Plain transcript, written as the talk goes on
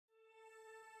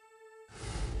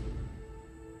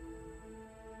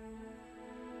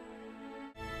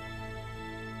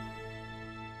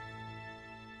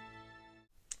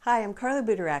Hi, I'm Carla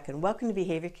Butorac and welcome to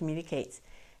Behavior Communicates.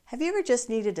 Have you ever just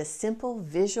needed a simple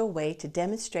visual way to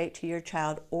demonstrate to your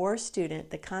child or student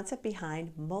the concept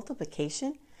behind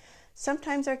multiplication?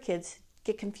 Sometimes our kids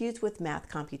get confused with math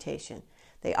computation.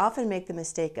 They often make the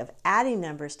mistake of adding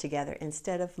numbers together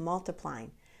instead of multiplying.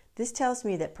 This tells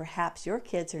me that perhaps your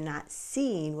kids are not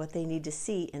seeing what they need to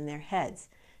see in their heads.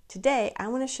 Today, I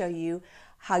want to show you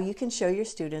how you can show your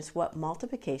students what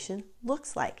multiplication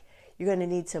looks like. You're going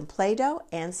to need some Play-Doh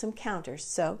and some counters,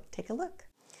 so take a look.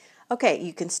 Okay,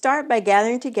 you can start by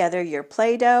gathering together your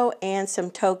Play-Doh and some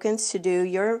tokens to do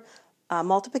your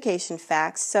multiplication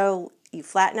facts. So you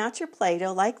flatten out your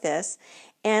Play-Doh like this,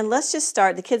 and let's just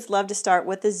start. The kids love to start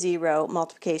with the 0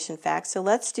 multiplication fact, so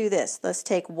let's do this. Let's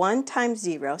take 1 times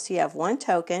 0, so you have one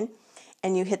token,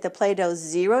 and you hit the Play-Doh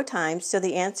 0 times, so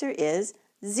the answer is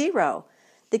 0.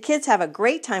 The kids have a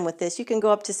great time with this. You can go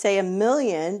up to, say,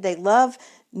 1,000,000. They love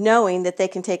knowing that they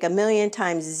can take 1,000,000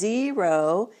 times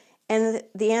 0, and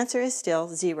the answer is still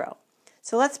 0.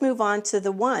 So let's move on to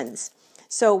the ones.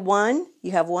 So 1,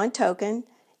 you have one token.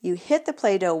 You hit the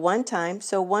Play-Doh 1 time,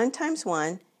 so 1 times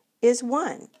 1 is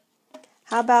 1.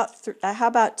 How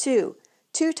about 2?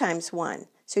 2 times 1.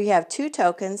 So you have 2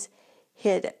 tokens.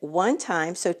 Hit 1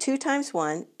 time, so 2 times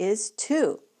 1 is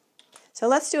 2. So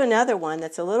let's do another one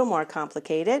that's a little more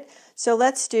complicated. So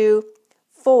let's do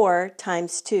 4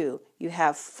 times 2. You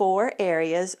have 4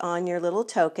 areas on your little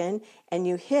token, and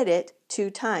you hit it 2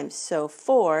 times. So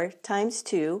 4 times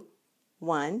 2,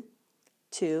 1,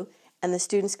 2, and the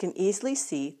students can easily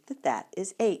see that that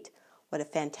is 8. What a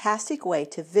fantastic way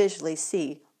to visually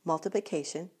see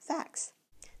multiplication facts.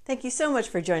 Thank you so much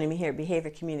for joining me here at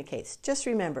Behavior Communicates. Just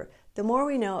remember, the more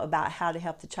we know about how to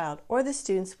help the child or the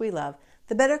students we love,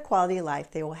 the better quality of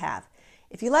life they will have.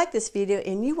 If you like this video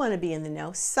and you want to be in the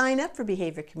know, sign up for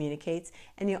Behavior Communicates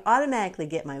and you'll automatically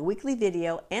get my weekly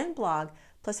video and blog,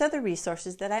 plus other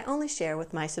resources that I only share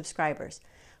with my subscribers.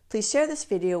 Please share this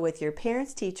video with your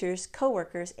parents, teachers,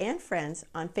 coworkers, and friends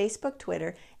on Facebook,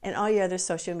 Twitter, and all your other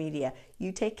social media.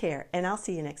 You take care, and I'll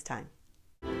see you next time.